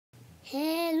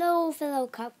Hello, fellow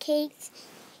cupcakes.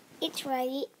 It's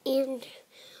Riley, and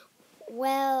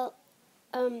well,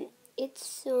 it's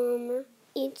summer.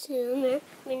 It's summer.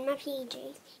 I'm in my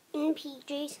PJs,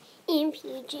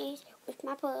 with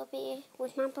my puppy,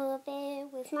 with my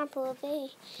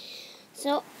puppy.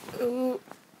 So,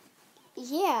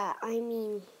 yeah,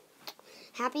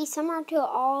 happy summer to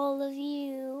all of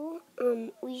you.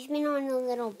 We've been on a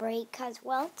little break because,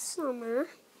 well, it's summer.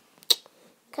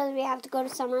 Because we have to go to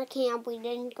summer camp. We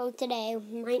didn't go today.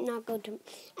 We might not go to.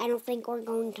 I don't think we're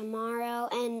going tomorrow.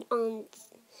 And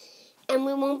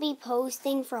we won't be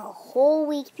posting for a whole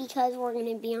week because we're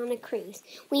going to be on a cruise.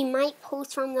 We might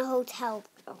post from the hotel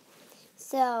though.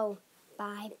 So,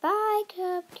 bye-bye,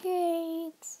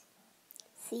 cupcakes.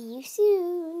 See you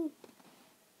soon.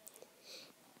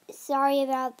 Sorry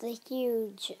about the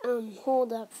huge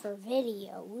hold up for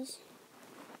videos.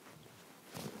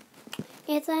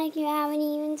 It's like you haven't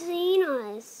even seen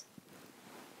us.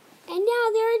 And now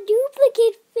there are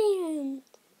duplicate fans.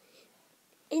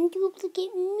 And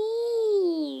duplicate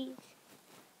me.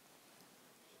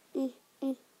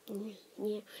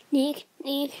 Yeah. Nick,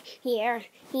 here.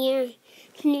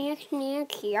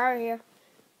 Nick, here.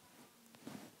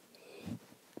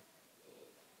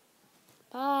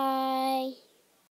 Bye.